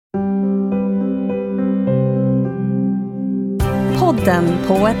Podden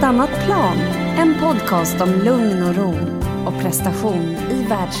På ett annat plan. En podcast om lugn och ro och prestation i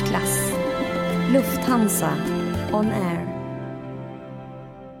världsklass. Lufthansa On Air.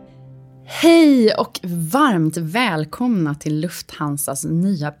 Hej och varmt välkomna till Lufthansas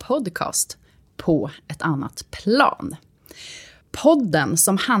nya podcast På ett annat plan. Podden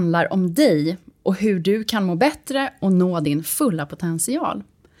som handlar om dig och hur du kan må bättre och nå din fulla potential.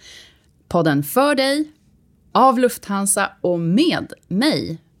 Podden för dig, av Lufthansa och med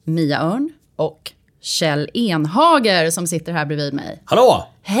mig, Mia Örn och Kjell Enhager som sitter här bredvid mig. Hallå!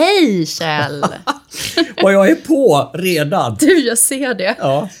 Hej Kjell! Och jag är på redan. Du, jag ser det.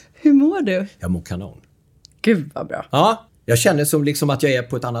 Ja. Hur mår du? Jag mår kanon. Gud vad bra. Ja, jag känner som liksom att jag är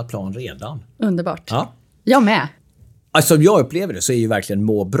på ett annat plan redan. Underbart. Ja. Jag med. Alltså som jag upplever det så är ju verkligen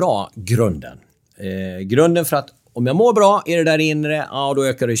må bra grunden. Grunden för att om jag mår bra i det där inre, ja då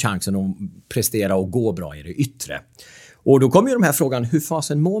ökar det chansen att prestera och gå bra i det yttre. Och då kommer ju de här frågan, hur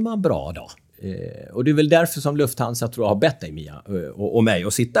fasen mår man bra då? Och det är väl därför som Lufthansa tror jag har bett dig Mia och mig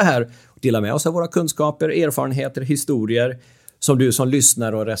att sitta här och dela med oss av våra kunskaper, erfarenheter, historier som du som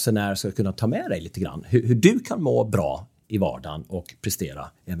lyssnare och resenär ska kunna ta med dig lite grann. Hur du kan må bra i vardagen och prestera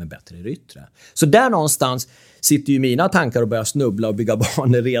även bättre i det yttre. Så där någonstans sitter ju mina tankar och börjar snubbla och bygga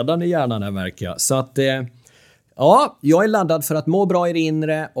banor redan i hjärnan här märker jag. Så att ja, jag är laddad för att må bra i det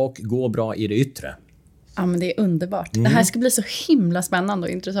inre och gå bra i det yttre. Ja, men det är underbart. Det här ska bli så himla spännande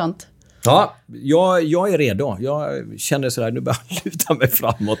och intressant. Ja, jag är redo. Jag känner sådär, nu börjar jag luta mig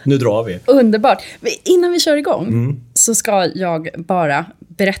framåt. Nu drar vi. Underbart. Innan vi kör igång så ska jag bara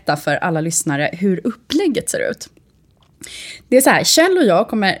berätta för alla lyssnare hur upplägget ser ut. Det är så här, Kjell och jag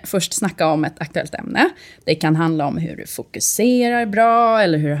kommer först snacka om ett aktuellt ämne. Det kan handla om hur du fokuserar bra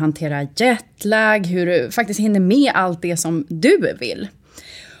eller hur du hanterar jetlag, hur du faktiskt hinner med allt det som du vill.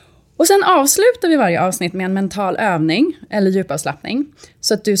 Och sen avslutar vi varje avsnitt med en mental övning eller djupavslappning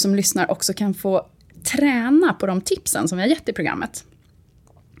så att du som lyssnar också kan få träna på de tipsen som vi har gett i programmet.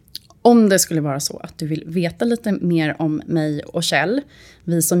 Om det skulle vara så att du vill veta lite mer om mig och Kjell,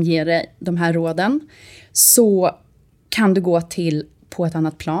 vi som ger dig de här råden, så kan du gå till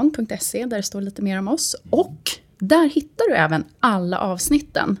poetannatplan.se där det står lite mer om oss. Och där hittar du även alla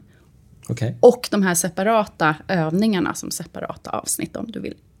avsnitten. Okay. Och de här separata övningarna som separata avsnitt om du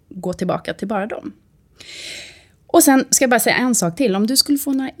vill gå tillbaka till bara dem. Och sen ska jag bara säga en sak till. Om du skulle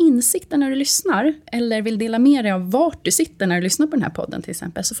få några insikter när du lyssnar eller vill dela med dig av vart du sitter när du lyssnar på den här podden till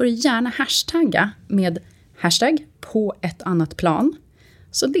exempel, så får du gärna hashtagga med hashtag på ett annat plan.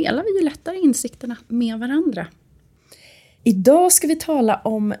 Så delar vi ju lättare insikterna med varandra. Idag ska vi tala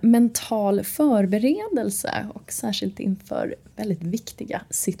om mental förberedelse och särskilt inför väldigt viktiga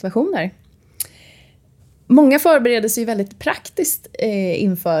situationer. Många förbereder sig väldigt praktiskt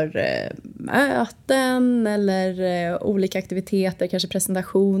inför möten eller olika aktiviteter, kanske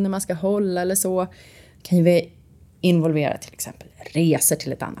presentationer man ska hålla eller så. Kan vi involvera till exempel resor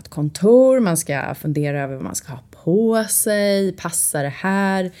till ett annat kontor, man ska fundera över vad man ska ha på sig, passar det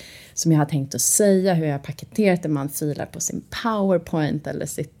här som jag har tänkt att säga, hur jag har paketerat det, man filar på sin PowerPoint eller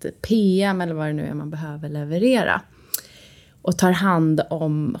sitt PM eller vad det nu är man behöver leverera. Och tar hand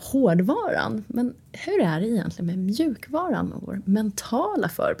om hårdvaran. Men hur är det egentligen med mjukvaran och vår mentala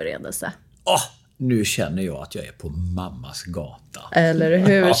förberedelse? Nu känner jag att jag är på mammas gata. Eller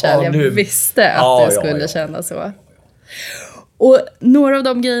hur, Kjell? Jag visste att du skulle känna så. Och några av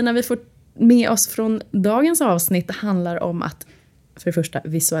de grejerna vi får med oss från dagens avsnitt handlar om att för det första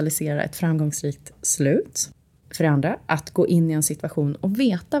visualisera ett framgångsrikt slut. För det andra att gå in i en situation och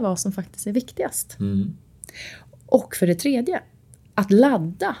veta vad som faktiskt är viktigast. Och för det tredje att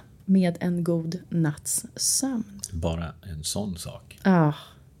ladda med en god natts sömn. Bara en sån sak. Ja,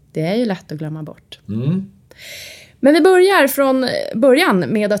 det är ju lätt att glömma bort. Men vi börjar från början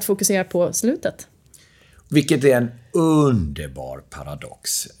med att fokusera på slutet. Vilket är en underbar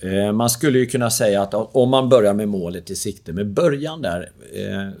paradox. Man skulle ju kunna säga att om man börjar med målet i sikte, med början där,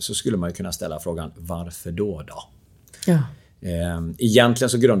 så skulle man ju kunna ställa frågan, varför då? Ja. Egentligen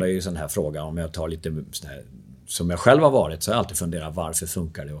så grundar ju sån här fråga, om jag tar lite sån här, som jag själv har varit, så har jag alltid funderat, varför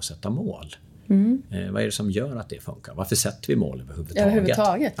funkar det att sätta mål? Vad är det som gör att det funkar? Varför sätter vi mål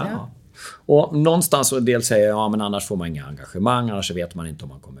överhuvudtaget? Ja. Och någonstans så del säger jag, men annars får man inga engagemang, annars vet man inte om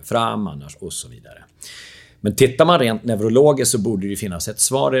man kommer fram, annars och så vidare. Men tittar man rent neurologiskt så borde det finnas ett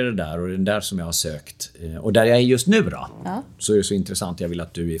svar i det där, och det är där som jag har sökt. Och där jag är just nu då, så är det så intressant, jag vill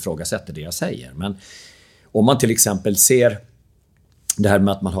att du ifrågasätter det jag säger. Men om man till exempel ser det här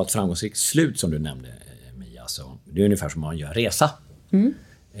med att man har ett framgångsrikt slut som du nämnde, Mia, så det är ungefär som man gör resa.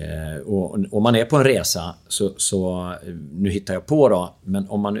 Och om man är på en resa så nu hittar jag på då, men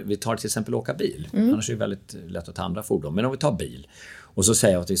om vi tar till exempel åka bil, annars är det väldigt lätt att ta andra fordon, men om vi tar bil och så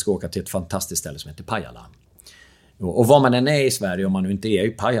säger jag att vi ska åka till ett fantastiskt ställe som heter Pajala. Och var man än är i Sverige, om man nu inte är i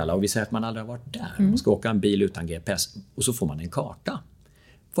Pajala och vi säger att man aldrig har varit där, man ska åka en bil utan GPS och så får man en karta.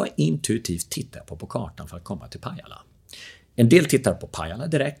 Vad intuitivt tittar jag på kartan för att komma till Pajala? En del tittar på Pajala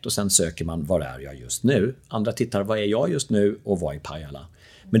direkt och sen söker man var är jag just nu. Andra tittar vad är jag just nu och vad är Pajala.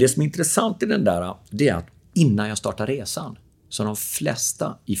 Men det som är intressant i den där, det är att innan jag startar resan så har de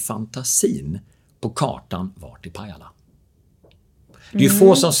flesta i fantasin på kartan vart i Pajala. Det är ju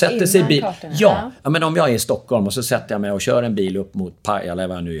få som sätter sig i bil. Ja, men om jag är i Stockholm och så sätter jag mig och kör en bil upp mot Pajala eller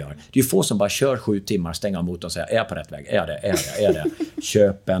vad jag nu gör. Det är ju få som bara kör 7 timmar, stänger av motorn och säger, är jag på rätt väg? Är det?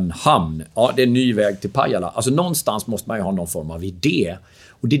 Köpenhamn. Ja, det är en ny väg till Pajala. Alltså någonstans måste man ju ha någon form av idé.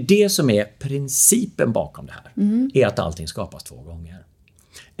 Och det är det som är principen bakom det här. Är att allting skapas 2 gånger.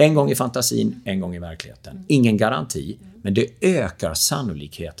 En gång i fantasin, en gång i verkligheten. Ingen garanti, men det ökar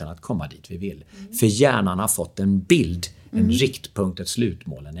sannolikheten att komma dit vi vill. För hjärnan har fått en bild, en riktpunkt, ett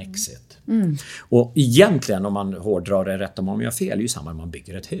slutmål, en exit. Och egentligen, om man hårdrar det, rätt om jag har fel, är ju samma när man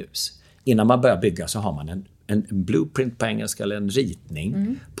bygger ett hus. Innan man börjar bygga så har man en blueprint på engelska, eller en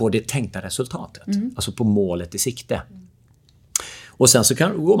ritning på det tänkta resultatet. Alltså på målet i sikte. Och sen så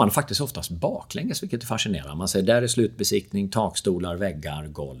går man faktiskt oftast baklänges, vilket är fascinerande. Man säger där är slutbesiktning, takstolar, väggar,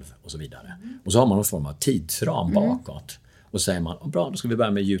 golv och så vidare. Och så har man någon form av tidsram bakåt. Och så säger man, bra, då ska vi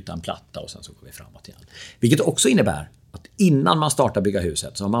börja med gjuta en platta och sen så går vi framåt igen. Vilket också innebär att innan man startar bygga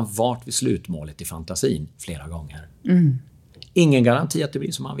huset så har man varit vid slutmålet i fantasin flera gånger. Ingen garanti att det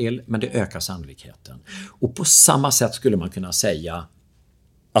blir som man vill, men det ökar sannolikheten. Och på samma sätt skulle man kunna säga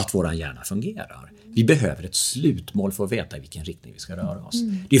att våran hjärna fungerar. Vi behöver ett slutmål för att veta i vilken riktning vi ska röra oss.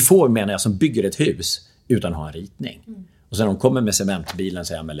 Det är få, menar jag, som bygger ett hus utan att ha en ritning. Och sen de kommer med cementbilen och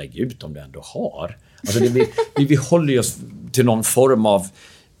säger, men lägg ut om du ändå har. Alltså vi håller oss till någon form av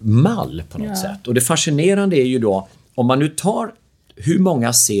mall på något sätt. Och det fascinerande är ju då, om man nu tar hur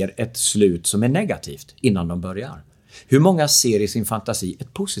många ser ett slut som är negativt innan de börjar. Hur många ser i sin fantasi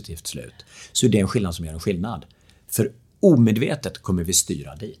ett positivt slut. Så är det en skillnad som gör en skillnad. För omedvetet kommer vi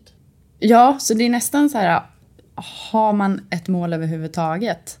styra dit. Ja, så det är nästan så här, har man ett mål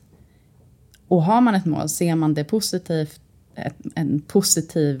överhuvudtaget? Och har man ett mål, ser man det positivt, en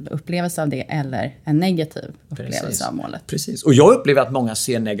positiv upplevelse av det eller en negativ upplevelse av målet? Precis. Och jag upplever att många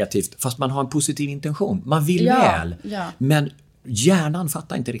ser negativt fast man har en positiv intention. Man vill väl, men hjärnan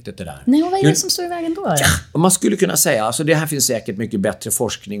fattar inte riktigt det där. Nej, och vad är det som står i vägen då? Och man skulle kunna säga, alltså det här finns säkert mycket bättre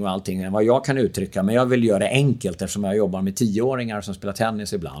forskning och allting än vad jag kan uttrycka, men jag vill göra det enkelt eftersom jag jobbar med 10-åringar som spelar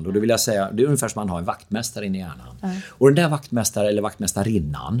tennis ibland. Och då vill jag säga, det är ungefär som man har en vaktmästare inne i hjärnan. Och den där vaktmästare eller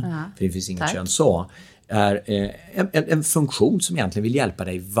vaktmästarinnan, för det finns inget kön så, är en funktion som egentligen vill hjälpa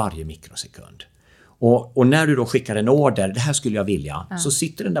dig varje mikrosekund. Och när du då skickar en order, det här skulle jag vilja, så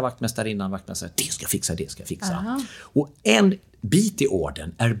sitter den där vaktmästarinnan och säger, det ska jag fixa. Och en bit i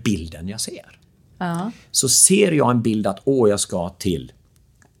orden är bilden jag ser. Så ser jag en bild att jag ska till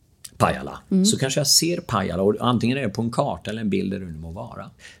Pajala, så kanske jag ser Pajala, och antingen är det på en karta eller en bild där det nu må vara.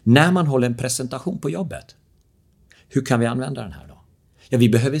 När man håller en presentation på jobbet, hur kan vi använda den här då? Ja, vi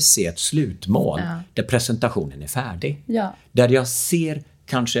behöver se ett slutmål där presentationen är färdig. Där jag ser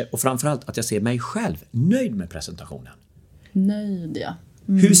kanske, och framförallt att jag ser mig själv nöjd med presentationen. Nöjd, ja.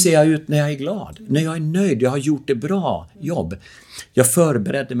 Hur ser jag ut när jag är glad? När jag är nöjd, jag har gjort det bra jobb. Jag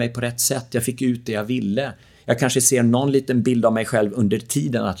förberedde mig på rätt sätt, jag fick ut det jag ville. Jag kanske ser någon liten bild av mig själv under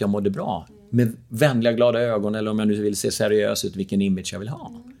tiden att jag mådde bra. Med vänliga, glada ögon, eller om jag nu vill se seriös ut, vilken image jag vill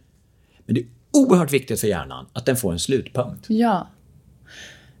ha. Men det är oerhört viktigt för hjärnan att den får en slutpunkt. Ja.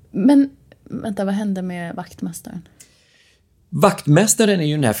 Men vänta, vad händer med vaktmästaren? Vaktmästaren är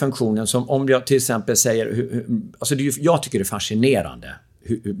ju den här funktionen som, om jag till exempel säger, alltså jag tycker det är fascinerande.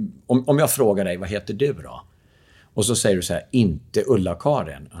 Om jag frågar dig, vad heter du då? Och så säger du så här, inte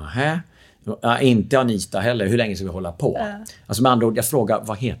Ulla-Karin. Inte Anita heller, hur länge ska vi hålla på? Alltså med andra ord, jag frågar,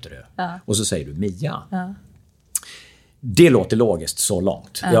 vad heter du? Och så säger du Mia. Det låter logiskt så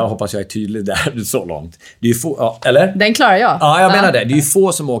långt. Jag hoppas jag är tydlig där så långt. Det är ju få, eller? Den klarar jag. Ja, jag menar det. Det är ju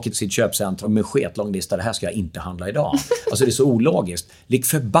få som åker till sitt köpcentrum med sketlång lista. Det här ska jag inte handla idag. Alltså det är så ologiskt. Lik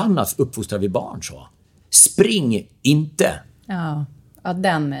förbannat uppfostrar vi barn så. Spring inte. Ja,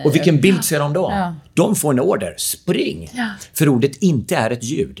 den är... Och vilken bild ser de då? De får en order. Spring. För ordet inte är ett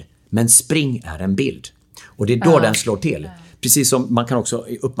ljud. Men spring är en bild. Och det är då den slår till. Precis som man kan också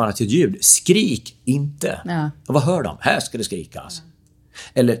uppmana till ett ljud. Skrik inte. Och vad hör de? Här ska det skrikas.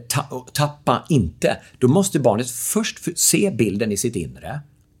 Eller tappa inte. Då måste barnet först se bilden i sitt inre.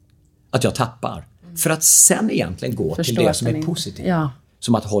 Att jag tappar. För att sen egentligen gå till det som är positivt.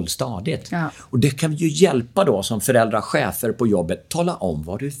 som att håll stadigt. Ja. Och det kan ju hjälpa då som föräldrar, chefer på jobbet, tala om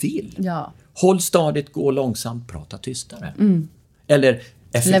vad du vill. Ja. Håll stadigt, gå långsamt, prata tystare. Eller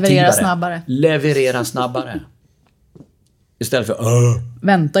effektivare. Leverera snabbare. Istället för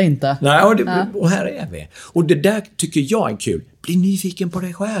Vänta inte. Nej, och här är vi. Och det där tycker jag är kul. Bli nyfiken på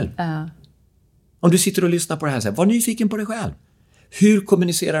dig själv. Om du sitter och lyssnar på det här, så här, var nyfiken på dig själv. Hur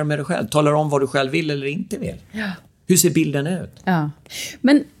kommunicerar du med dig själv? Talar om vad du själv vill eller inte vill? Ja. Hur ser bilden ut? Ja.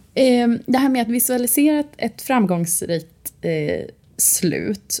 Men det här med att visualisera ett framgångsrikt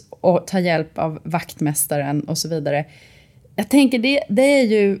slut och ta hjälp av vaktmästaren och så vidare. Jag tänker det är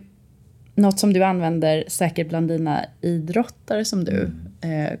ju något som du använder säkert bland dina idrottare som du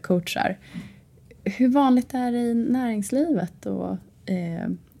coachar. Hur vanligt är det i näringslivet och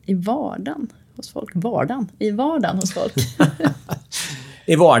i vardagen hos folk? I vardagen hos folk?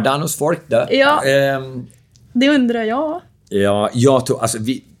 I vardagen hos folk då? Ja, det undrar jag. Ja, jag tror, alltså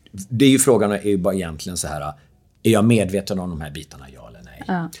det är ju frågan är ju bara egentligen så här, är jag medveten om de här bitarna, ja eller nej?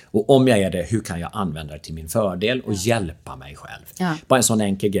 Ja. Och om jag är det, hur kan jag använda det till min fördel och hjälpa mig själv? Ja. Bara en sån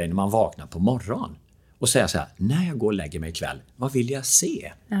enkel grej när man vaknar på morgonen och säger så här, när jag går och lägger mig ikväll, vad vill jag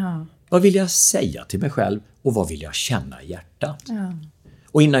se? Ja. Vad vill jag säga till mig själv och vad vill jag känna i hjärtat? Ja.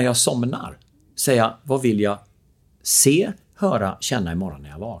 Och innan jag somnar, säga, vad vill jag se, höra, känna imorgon när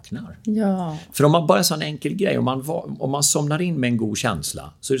jag vaknar? Ja. För om man bara en sån enkel grej, om man somnar in med en god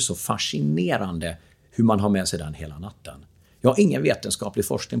känsla, så är det så fascinerande hur man har med sig den hela natten. Jag har ingen vetenskaplig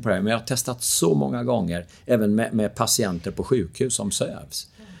forskning på det här, men jag har testat så många gånger, även med patienter på sjukhus som sövs,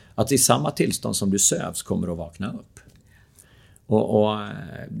 att i samma tillstånd som du sövs kommer du att vakna upp. Och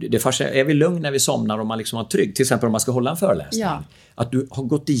det är vi lugn när vi somnar och man liksom har trygg. Till exempel om man ska hålla en föreläsning. Ja. Att du har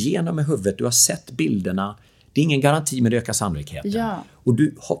gått igenom med huvudet, du har sett bilderna. Det är ingen garanti, men det ökar sannolikheten. Ja. Och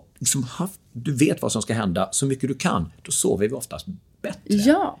du har liksom du vet vad som ska hända så mycket du kan. Då sover vi oftast bättre.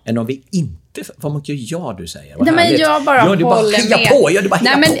 Ja. Än om vi inte... Vad mycket ja du säger. Nej, men jag bara håller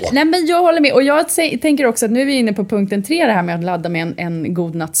med. Nej, men jag håller med. Och jag tänker också att nu är vi inne på punkten 3, det här med att ladda med en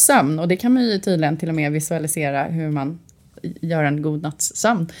god natts sömn. Och det kan man ju tydligen till och med visualisera hur man gör en god natts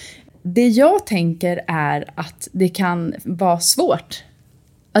sömn. Det jag tänker är att det kan vara svårt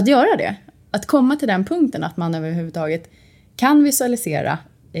att göra det. Att komma till den punkten att man överhuvudtaget kan visualisera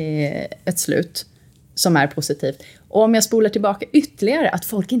ett slut som är positivt. Och om jag spolar tillbaka ytterligare, att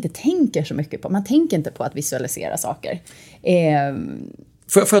folk inte tänker så mycket på, man tänker inte på att visualisera saker.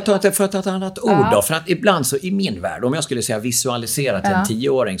 Får jag ta ett annat ord då? För att ibland så i min värld, om jag skulle säga visualisera till en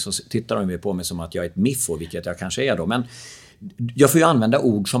 10-åring, så tittar de ju på mig som att jag är ett miffo, vilket jag kanske är då. Men jag får ju använda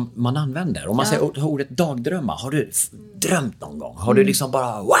ord som man använder. Om man säger ordet dagdrömma, har du drömt någon gång? Har du liksom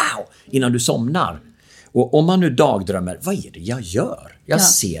bara wow innan du somnar? Och om man nu dagdrömmer, vad är det jag gör? Jag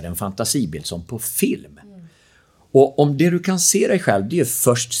ser en fantasibild som på film. Och om det du kan se dig själv, det är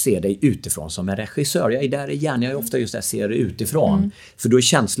först se dig utifrån som en regissör. Jag är där igen, jag är ofta just där, ser det utifrån. För då är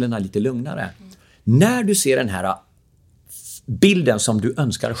känslorna lite lugnare. När du ser den här bilden som du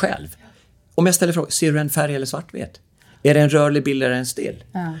önskar själv. Om jag ställer frågan, ser du en färg eller svartvit? Är det en rörlig bild eller en still?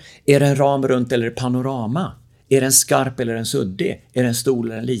 Är det en ram runt eller panorama? Är det en skarp eller en suddig? Är det en stor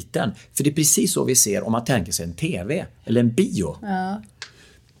eller en liten? För det är precis så vi ser om man tänker sig en tv eller en bio.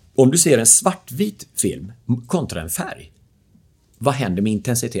 Om du ser en svartvit film kontra en färg, vad händer med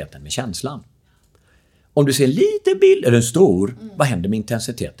intensiteten med känslan? Om du ser en liten bild eller en stor, vad händer med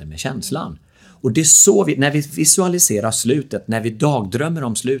intensiteten med känslan? Och det är så när vi visualiserar slutet, när vi dagdrömmer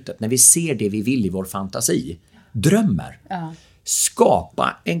om slutet, när vi ser det vi vill i vår fantasi, drömmer,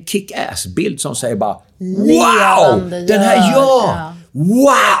 skapa en kick-ass-bild som säger bara wow, den här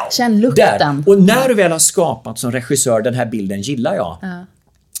wow, känn lukten. Och när du väl har skapat som regissör, den här bilden gillar jag.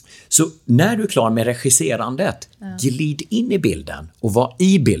 Så när du är klar med regisserandet, glid in i bilden och var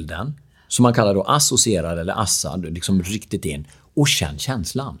i bilden, som man kallar då associerad eller assad, liksom riktigt in, och känn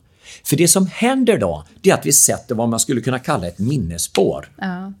känslan. För det som händer då, det är att vi sätter vad man skulle kunna kalla ett minnesspår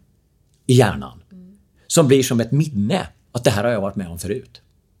i hjärnan. Som blir som ett minne, att det här har jag varit med om förut.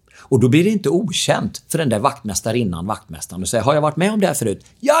 Och då blir det inte okänt för den där vaktmästaren och säger, har jag varit med om det här förut?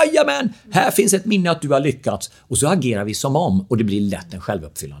 Jajamän, här finns ett minne att du har lyckats. Och så agerar vi som om, och det blir lätt en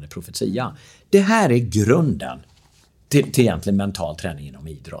självuppfyllande profetia. Det här är grunden till egentligen mental träning inom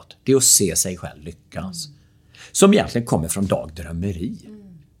idrott. Det är att se sig själv lyckas. Som egentligen kommer från dagdrömmeri.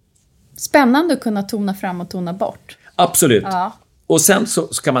 Spännande att kunna tona fram och tona bort. Absolut. Ja. Och sen så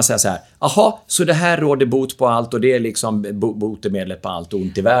kan man säga så här, aha, så det här råder bot på allt och det är liksom botemedlet på allt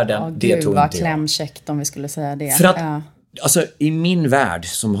ont i världen. Det gud vad klämkäckt om vi skulle säga det. För att, alltså i min värld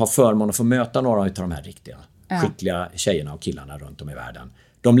som har förmånen att få möta några av de här riktiga, skickliga tjejerna och killarna runt om i världen.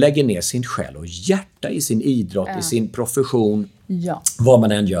 De lägger ner sin själ och hjärta i sin idrott, i sin profession, vad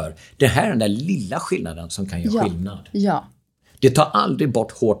man än gör. Det här är den där lilla skillnaden som kan göra skillnad. Ja. Det tar aldrig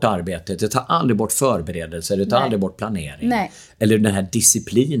bort hårt arbete, det tar aldrig bort förberedelser, det tar aldrig bort planering. Nej. Eller den här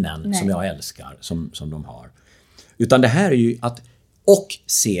disciplinen som jag älskar, som de har. Utan det här är ju att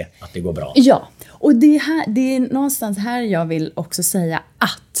se att det går bra. Ja, och det är någonstans här jag vill också säga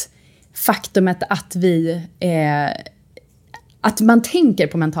att faktumet att att man tänker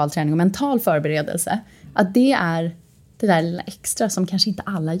på mental träning och mental förberedelse, att det är det där lilla extra som kanske inte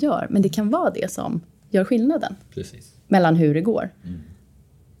alla gör, men det kan vara det som gör skillnaden. Precis. Mellan hur det går.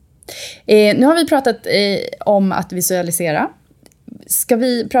 Nu har vi pratat om att visualisera. Ska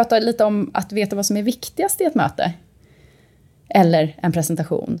vi prata lite om att veta vad som är viktigast i ett möte? Eller en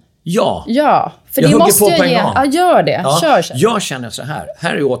presentation? Ja, för det måste jag ge. Ja, gör det. Ja, Kör. Jag känner så här.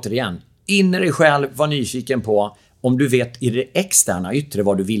 Här är återigen. In i dig själv, var nyfiken på om du vet i det externa yttre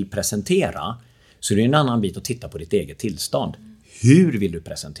vad du vill presentera, så är det en annan bit att titta på ditt eget tillstånd. Hur vill du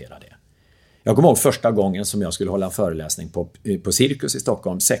presentera det? Jag kommer ihåg första gången som jag skulle hålla en föreläsning på Cirkus i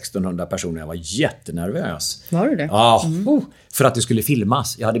Stockholm. 1600 personer. Jag var jättenervös. Var du det? Ja, för att det skulle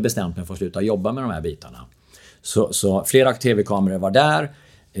filmas. Jag hade bestämt mig för att sluta jobba med de här bitarna. Så flera tv-kameror var där.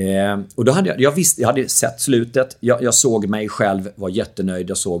 Och då hade jag hade sett slutet. Jag såg mig själv, var jättenöjd.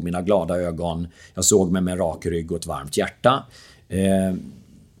 Jag såg mina glada ögon. Jag såg mig med en rak rygg och ett varmt hjärta.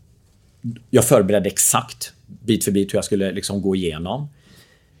 Jag förberedde exakt bit för bit hur jag skulle liksom gå igenom.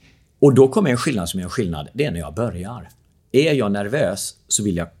 Och då kommer en skillnad som är en skillnad. Det är när jag börjar. Är jag nervös så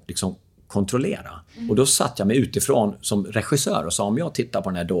vill jag liksom kontrollera. Och då satt jag mig utifrån som regissör och sa, om jag tittar på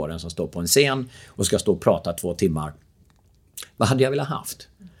den här dåren som står på en scen och ska stå och prata 2 timmar. Vad hade jag velat haft?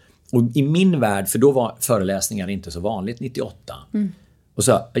 Och i min värld, för då var föreläsningar inte så vanligt 98. Och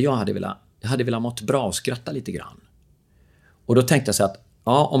så jag hade velat mått bra och skratta lite grann. Och då tänkte jag så att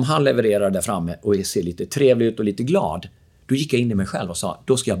om han levererar där framme och ser lite trevlig ut och lite glad, då gick jag in i mig själv och sa,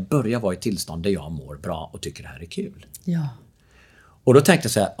 då ska jag börja vara i tillstånd där jag mår bra och tycker det här är kul. Ja. Och då tänkte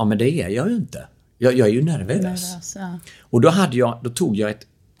jag så här, men det är jag ju inte. Jag är ju nervös. Ja. Och då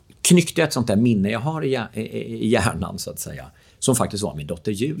knyckte jag ett sånt där minne jag har i hjärnan så att säga. Som faktiskt var min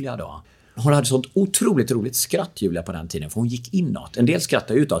dotter Julia då. Hon hade sånt otroligt roligt skratt, Julia, på den tiden. För hon gick inåt. En del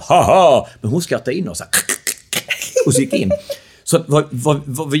skrattade utåt, haha! Men hon skrattade inåt så här, och så gick in. Så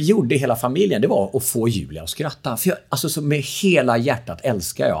vad vi gjorde i hela familjen, det var att få Julia att skratta. För så med hela hjärtat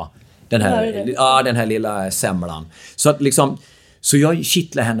älskar jag den här lilla semlan. Så att liksom, så jag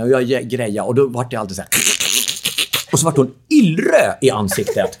kittlade henne och jag grejade, och då var det alltid så här. Och så var hon illröd i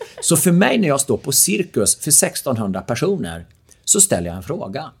ansiktet. Så för mig när jag står på Cirkus för 1600 personer, så ställer jag en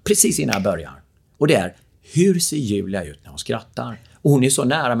fråga precis innan jag börjar. Och det är, hur ser Julia ut när hon skrattar? Och hon är så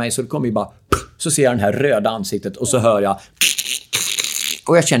nära mig så det kommer ju bara, så ser jag den här röda ansiktet och så hör jag,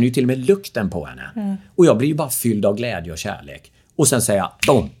 och jag känner ju till och med lukten på henne. Och jag blir ju bara fylld av glädje och kärlek. Och sen säger jag,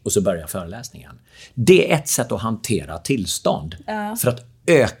 boom, och så börjar föreläsningen. Det är ett sätt att hantera tillstånd. För att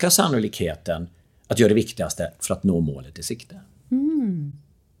öka sannolikheten att göra det viktigaste för att nå målet i sikte.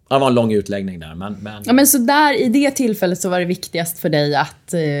 Det var en lång utläggning där. Men så där i det tillfället så var det viktigast för dig att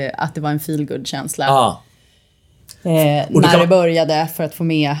det var en feel-good-känsla. Ja. När det började, för att få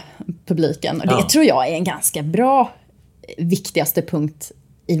med publiken. Och det tror jag är en ganska bra viktigaste punkt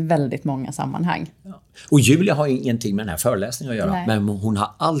i väldigt många sammanhang. Ja. Och Julia har ingenting med den här föreläsningen att göra. Nej. Men hon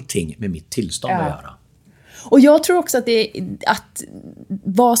har allting med mitt tillstånd att göra. Och jag tror också att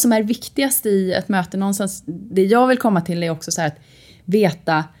vad som är viktigast i ett möte någonstans, det jag vill komma till är också så här att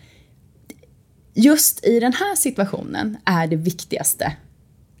veta, just i den här situationen är det viktigaste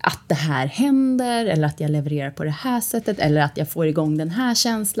att det här händer, eller att jag levererar på det här sättet, eller att jag får igång den här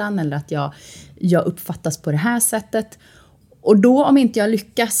känslan, eller att jag uppfattas på det här sättet. Och då, om inte jag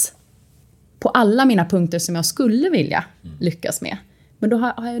lyckas på alla mina punkter som jag skulle vilja lyckas med, men då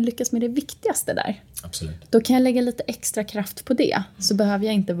har jag lyckats med det viktigaste där. Absolut. Då kan jag lägga lite extra kraft på det. Så behöver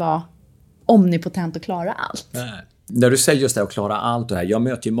jag inte vara omnipotent och klara allt. Nej. När du säger just det, att klara allt det här. Jag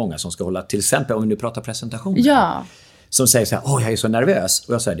möter ju många som ska hålla, till exempel om vi nu pratar presentationer. Ja. Som säger så här, jag är så nervös.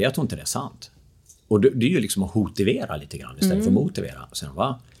 Och jag säger, jag tror inte det är sant. Och det är ju liksom att motivera lite grann istället för att motivera. Och sen,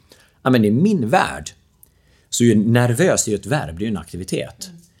 men i min värld så är ju nervös är ju ett verb, det är ju en aktivitet.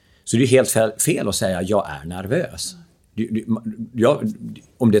 Så det är ju helt fel att säga, jag är nervös.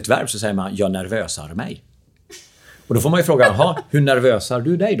 Om det är ett verb så säger man, jag nervösar mig. Och då får man ju fråga, hur nervösar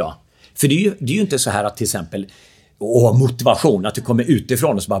du dig då? För det är ju inte så här att till exempel, motivation, att det kommer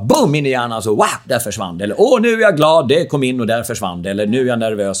utifrån och så bara boom in i hjärnan, så wow, där försvann det. Eller nu är jag glad, det kom in och där försvann det. Eller nu är jag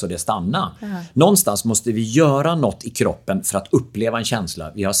nervös och det stannar. Någonstans måste vi göra något i kroppen för att uppleva en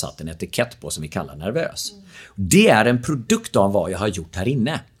känsla vi har satt en etikett på som vi kallar nervös. Det är en produkt av vad jag har gjort här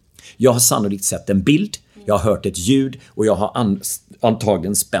inne. Jag har sannolikt sett en bild, jag har hört ett ljud och jag har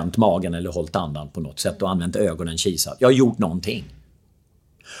antagligen spänt magen eller hållit andan på något sätt och använt ögonen, kisat. Jag har gjort någonting.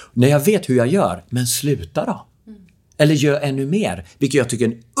 När jag vet hur jag gör, men sluta då. Eller gör ännu mer, vilket jag tycker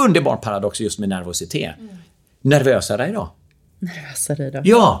är en underbar paradox just med nervositet. Nervösare idag. Nervösare idag.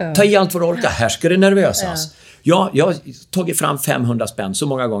 Ja, ta i allt vad du orkar. Här ska det nervösas. Ja, jag har tagit fram 500 spänn så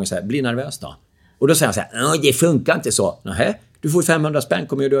många gånger så här, bli nervös då. Och då säger han så här, det funkar inte så. Nej, du får 500 spänn,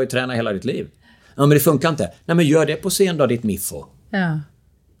 kommer du att träna hela ditt liv. Ja, men det funkar inte. Nej, men gör det på scen då, ditt miffo. Ja.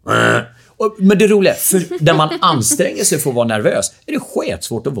 Men det roliga, för när man anstränger sig för att vara nervös, är det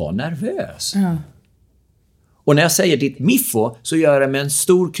sketsvårt att vara nervös. Ja. Och när jag säger ditt miffo så gör jag det med en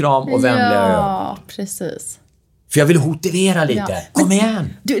stor kram och vänliga ögon. Ja, precis. För jag vill motivera lite. Ja. Kom igen!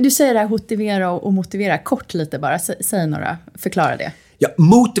 Du säger det här motivera och motivera. Kort lite bara. Säg några. Förklara det. Ja,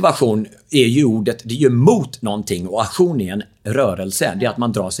 motivation är ju ordet, det är ju mot någonting och aktion är en rörelse. Det är att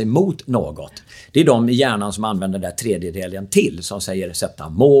man drar sig mot något. Det är de i hjärnan som använder den där tredjedelen till som säger sätta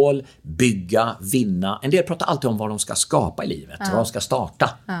mål, bygga, vinna. En del pratar alltid om vad de ska skapa i livet, vad de ska starta.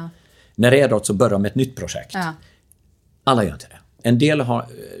 Ja. När det är något så börjar de med ett nytt projekt. Ja. Alla gör inte det. En del har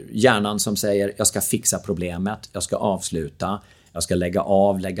hjärnan som säger jag ska fixa problemet, jag ska avsluta, jag ska lägga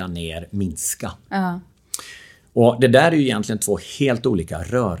av, lägga ner, minska. Ja. Och det där är ju egentligen två helt olika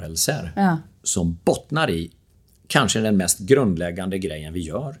rörelser som bottnar i kanske den mest grundläggande grejen vi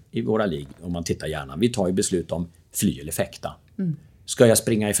gör i våra liv om man tittar hjärnan. Vi tar ju beslut om fly eller fäkta. Ska jag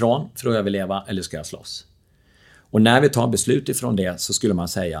springa ifrån för att överleva eller ska jag slåss? Och när vi tar beslut ifrån det så skulle man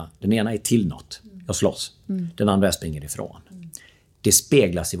säga den ena är till något, jag slåss. Den andra springer ifrån. Det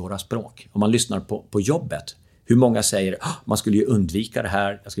speglas i våra språk. Om man lyssnar på jobbet, hur många säger man skulle ju undvika det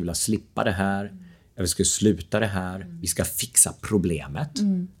här, jag skulle vilja slippa det här. Vi ska sluta det här. Vi ska fixa problemet.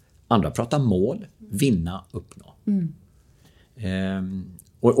 Andra pratar mål. Vinna, uppnå.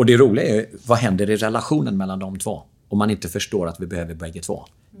 Och det roliga är vad händer i relationen mellan de två? Om man inte förstår att vi behöver bägge två.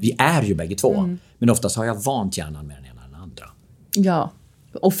 Vi är ju bägge två. Men oftast har jag vant hjärnan med den ena eller den andra. Ja,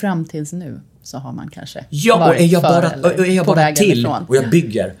 och fram tills nu så har man kanske och är jag bara till ifrån. och jag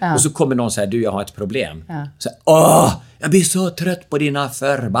bygger och så kommer någon säga du jag har ett problem. Så, jag blir så trött på dina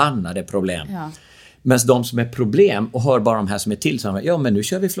förbannade problem. Men de som är problem och hör bara de här som är till så ja men nu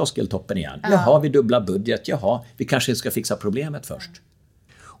kör vi floskeltoppen igen. Jaha, vi dubbla budget. Jaha, vi kanske ska fixa problemet först.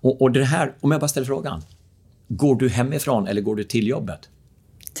 Och det här, om jag bara ställer frågan. Går du hemifrån eller går du till jobbet?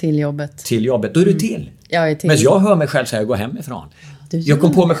 Till jobbet. Till jobbet, då är du till. Jag är till. Men jag hör mig själv säga jag går hemifrån. Jag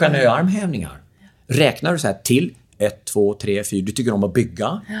kom på mig själv när jag gör armhävningar. Räknar du så här till 1, 2, 3, 4. Du tycker om att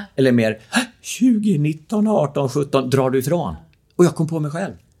bygga. Eller mer 20, 19, 18, 17. Drar du ifrån. Och jag kom på mig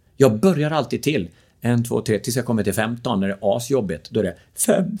själv. Jag börjar alltid till 1, 2, 3. Tills jag kommer till 15. När det är asjobbigt. Då är det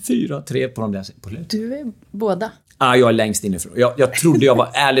 5, 4, 3 på de där. På du är båda. Jag är längst inifrån. Jag trodde jag var,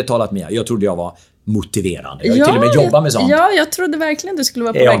 ärligt talat med. Jag trodde jag var motiverande. Jag till och med jobbar med sånt. Ja, jag trodde verkligen du skulle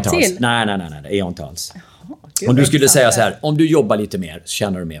vara på väg till. Nej, det är jag inte alls. Om du skulle säga så här, om du jobbar lite mer så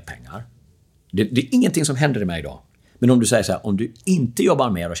tjänar du mer pengar. Det är ingenting som händer i mig idag. Men om du säger så här, om du inte jobbar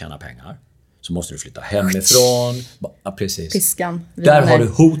mer och tjänar pengar så måste du flytta hemifrån. Ja, precis. Piskan. Där har du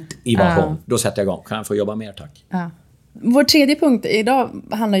hot i version. Då sätter jag igång. Kan jag få jobba mer, tack? Ja. Vår tredje punkt idag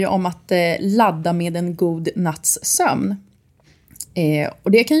handlar ju om att ladda med en god natts sömn.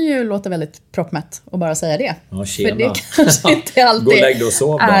 Och det kan ju låta väldigt proppmätt att bara säga det. Ja, för det kanske inte alltid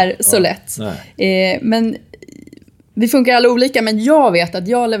är så lätt. Men vi funkar alla olika, men jag vet att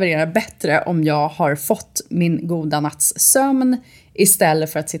jag levererar bättre om jag har fått min goda natts sömn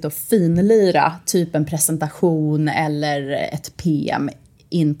istället för att sitta och finlira typ en presentation eller ett PM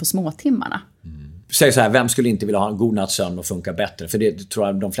in på småtimmarna. Säg så här, vem skulle inte vilja ha en god natts sömn och funka bättre? För det tror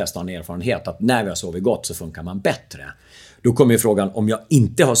jag de flesta har en erfarenhet att när vi har sovit gott så funkar man bättre. Då kommer ju frågan, om jag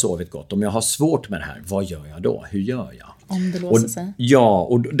inte har sovit gott, om jag har svårt med det här, vad gör jag då? Hur gör jag? Om det låser sig. Ja,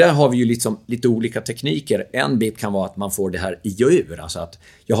 och där har vi ju liksom lite olika tekniker. En bit kan vara att man får det här i och ur. Alltså att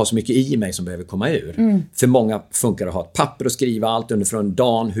jag har så mycket i mig som behöver komma ur. För många funkar att ha ett papper och skriva allt under från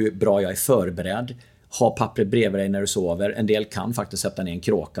dagen, hur bra jag är förberedd. Ha pappret bredvid dig när du sover. En del kan faktiskt sätta ner en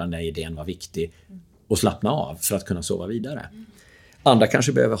kråka när idén var viktig och slappna av för att kunna sova vidare. Andra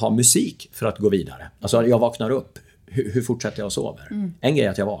kanske behöver ha musik för att gå vidare. Alltså jag vaknar upp. Hur fortsätter jag att sova? En grej är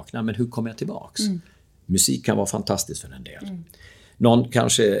att jag vaknar, men hur kommer jag tillbaks? Musik kan vara fantastiskt för en del. Någon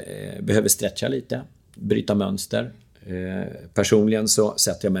kanske behöver stretcha lite, bryta mönster. Personligen så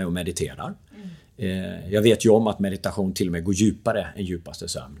sätter jag mig och mediterar. Jag vet ju om att meditation till och med går djupare än djupaste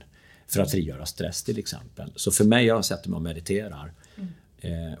sömn. För att frigöra stress till exempel. Så för mig, jag sätter mig och mediterar.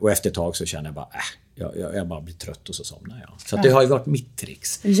 Och efter ett tag så känner jag bara, jag bara blir trött och så somnar jag. Så att det har ju varit mitt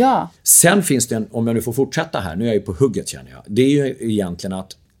trix. Ja. Sen finns det om jag nu får fortsätta här, nu är jag ju på hugget känner jag. Det är ju egentligen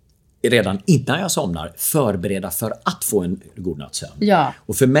att redan innan jag somnar förbereda för att få en god nattsömn. Ja.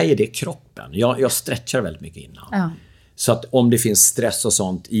 Och för mig är det kroppen. Jag stretchar väldigt mycket innan. Ja. Så att om det finns stress och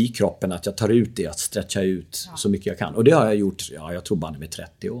sånt i kroppen, att jag tar ut det, att stretcha ut så mycket jag kan. Och det har jag gjort, jag tror bara med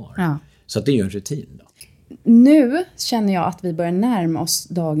 30 år. Ja. Så att det är ju en rutin då. Nu känner jag att vi börjar närma oss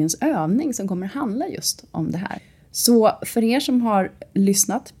dagens övning som kommer handla just om det här. Så för er som har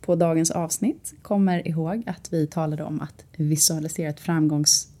lyssnat på dagens avsnitt kommer ihåg att vi talade om att visualisera ett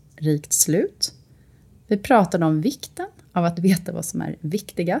framgångsrikt slut. Vi pratade om vikten av att veta vad som är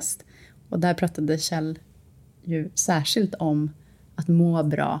viktigast. Och där pratade Kjell ju särskilt om att må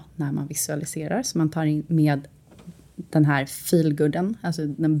bra när man visualiserar. Så man tar in med den här feelgooden, alltså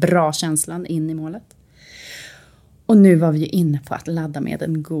den bra känslan in i målet. Och nu var vi ju inne på att ladda med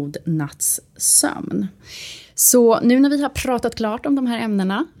en god natts sömn. Så nu när vi har pratat klart om de här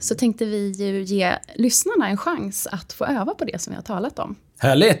ämnena så tänkte vi ju ge lyssnarna en chans att få öva på det som vi har talat om.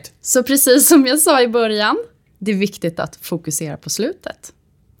 Härligt! Så precis som jag sa i början, det är viktigt att fokusera på slutet.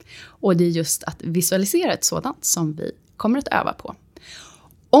 Och det är just att visualisera ett sådant som vi kommer att öva på.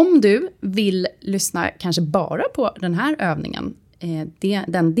 Om du vill lyssna kanske bara på den här övningen,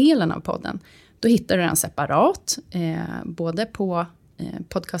 den delen av podden, då hittar du den separat, både på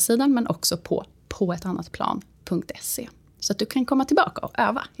podcastsidan men också på etannatplan.se. Så att du kan komma tillbaka och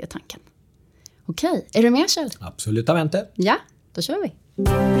öva i tanken. Okej, är du med Kjell? Absolutamente. Ja, då kör vi.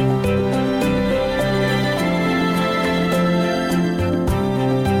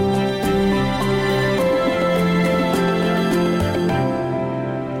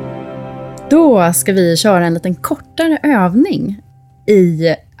 Då ska vi köra en liten kortare övning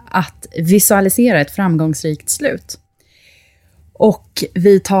i att visualisera ett framgångsrikt slut. Och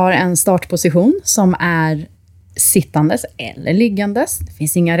vi tar en startposition som är sittandes eller liggandes. Det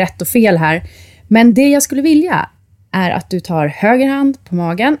finns inga rätt och fel här. Men det jag skulle vilja är att du tar höger hand på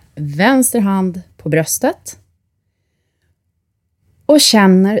magen, vänster hand på bröstet. Och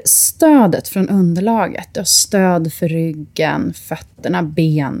känner stödet från underlaget. Du har stöd för ryggen, fötterna,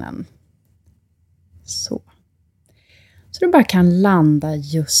 benen. Så du bara kan landa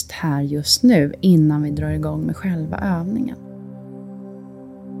just här, just nu, innan vi drar igång med själva övningen.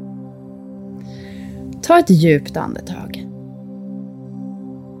 Ta ett djupt andetag.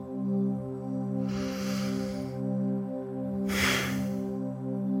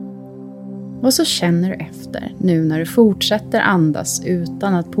 Och så känner du efter, nu när du fortsätter andas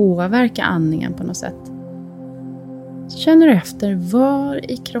utan att påverka andningen på något sätt. Så känner du efter,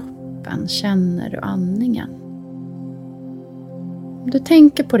 var i kroppen känner du andningen? Du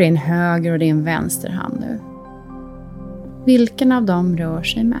tänker på din höger och din vänster hand nu. Vilken av dem rör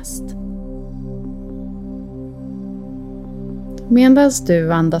sig mest? Medan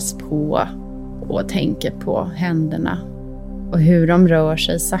du andas på och tänker på händerna och hur de rör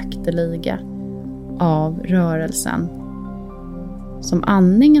sig sakteliga av rörelsen som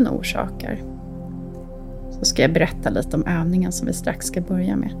andningen orsakar, så ska jag berätta lite om övningen som vi strax ska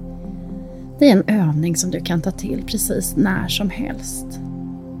börja med. Det är en övning som du kan ta till precis när som helst.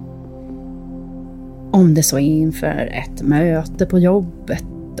 Om det så är inför ett möte på jobbet,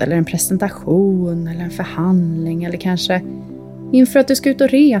 eller en presentation, eller en förhandling, eller kanske inför att du ska ut och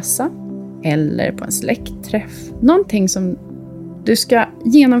resa, eller på en släktträff. Någonting som du ska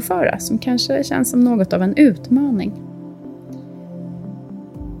genomföra som kanske känns som något av en utmaning.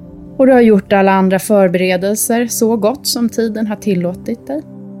 Och du har gjort alla andra förberedelser så gott som tiden har tillåtit dig.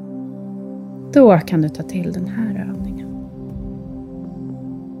 Då kan du ta till den här övningen.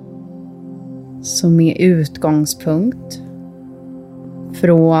 Så med utgångspunkt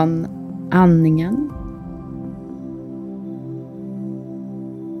från andningen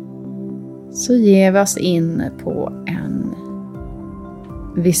så ger vi oss in på en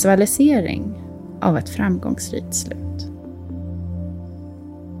visualisering av ett framgångsrikt slut.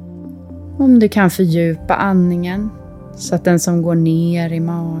 Om du kan fördjupa andningen så att den som går ner i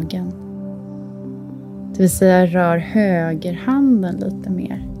magen, det vill säga rör högerhanden lite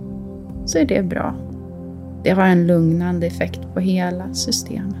mer, så är det bra. Det har en lugnande effekt på hela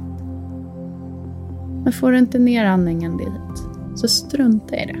systemet. Men får du inte ner andningen dit, så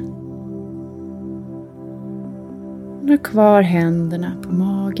strunta i det. Ha kvar händerna på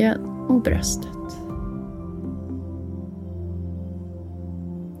magen och bröstet.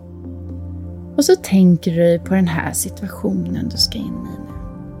 Och så tänker du på den här situationen du ska in i nu.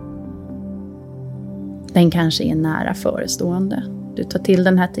 Den kanske är nära förestående. Du tar till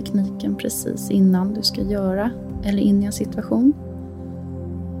den här tekniken precis innan du ska göra eller in i en situation.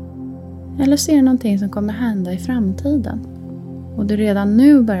 Eller så är det någonting som kommer hända i framtiden och du redan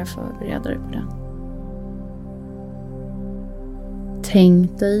nu börjar förbereda dig på den.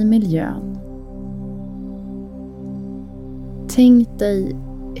 Tänk dig miljön. Tänk dig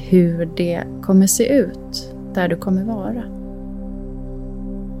hur det kommer se ut där du kommer vara.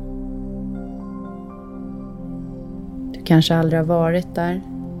 Du kanske aldrig har varit där.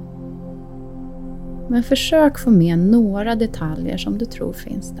 Men försök få med några detaljer som du tror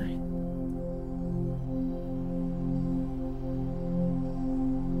finns där.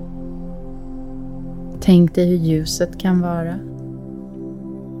 Tänk dig hur ljuset kan vara.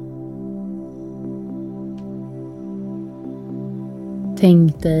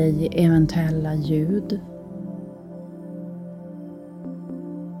 Tänk dig eventuella ljud.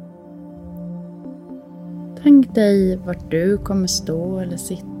 Tänk dig vart du kommer stå eller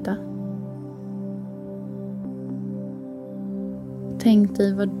sitta. Tänk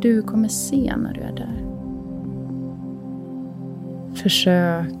dig vad du kommer se när du är där.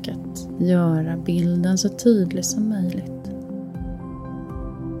 Försök att göra bilden så tydlig som möjligt.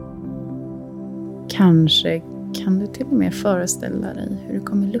 Kanske kan du till och med föreställa dig hur det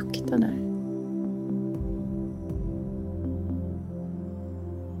kommer lukta där.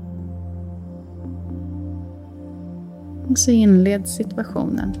 Och så inleds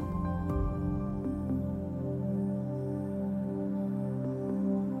situationen.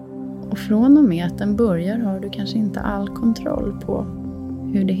 Och från och med att den börjar har du kanske inte all kontroll på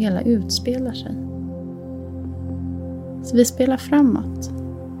hur det hela utspelar sig. Så vi spelar framåt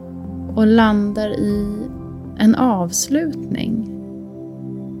och landar i en avslutning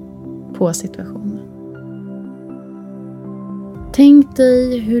på situationen. Tänk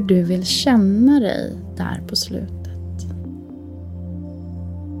dig hur du vill känna dig där på slutet.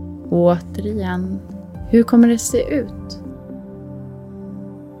 Återigen, hur kommer det se ut?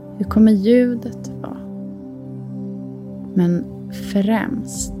 Hur kommer ljudet vara? Men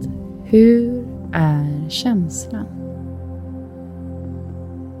främst, hur är känslan?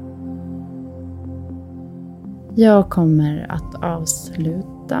 Jag kommer att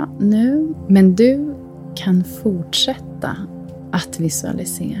avsluta nu, men du kan fortsätta att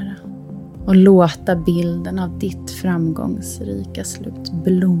visualisera och låta bilden av ditt framgångsrika slut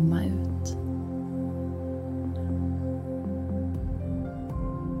blomma ut.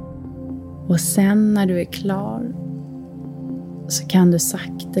 Och sen när du är klar så kan du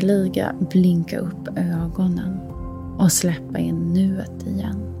sakteliga blinka upp ögonen och släppa in nuet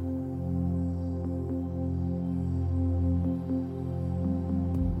igen.